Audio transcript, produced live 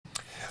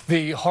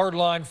The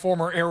hardline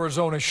former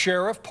Arizona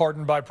sheriff,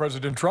 pardoned by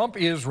President Trump,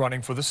 is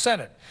running for the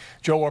Senate.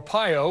 Joe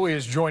Arpaio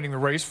is joining the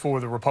race for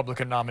the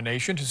Republican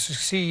nomination to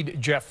succeed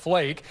Jeff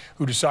Flake,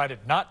 who decided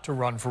not to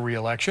run for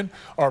re-election.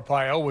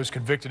 Arpaio was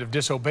convicted of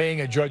disobeying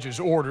a judge's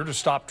order to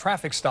stop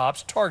traffic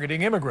stops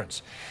targeting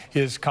immigrants.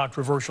 His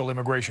controversial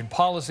immigration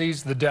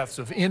policies, the deaths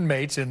of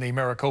inmates in the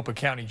Maricopa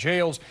County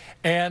jails,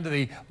 and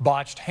the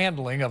botched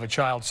handling of a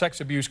child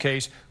sex abuse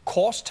case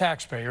cost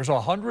taxpayers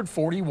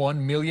 $141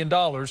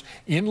 million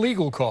in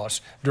legal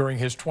costs during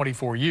his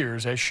 24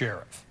 years as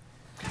sheriff.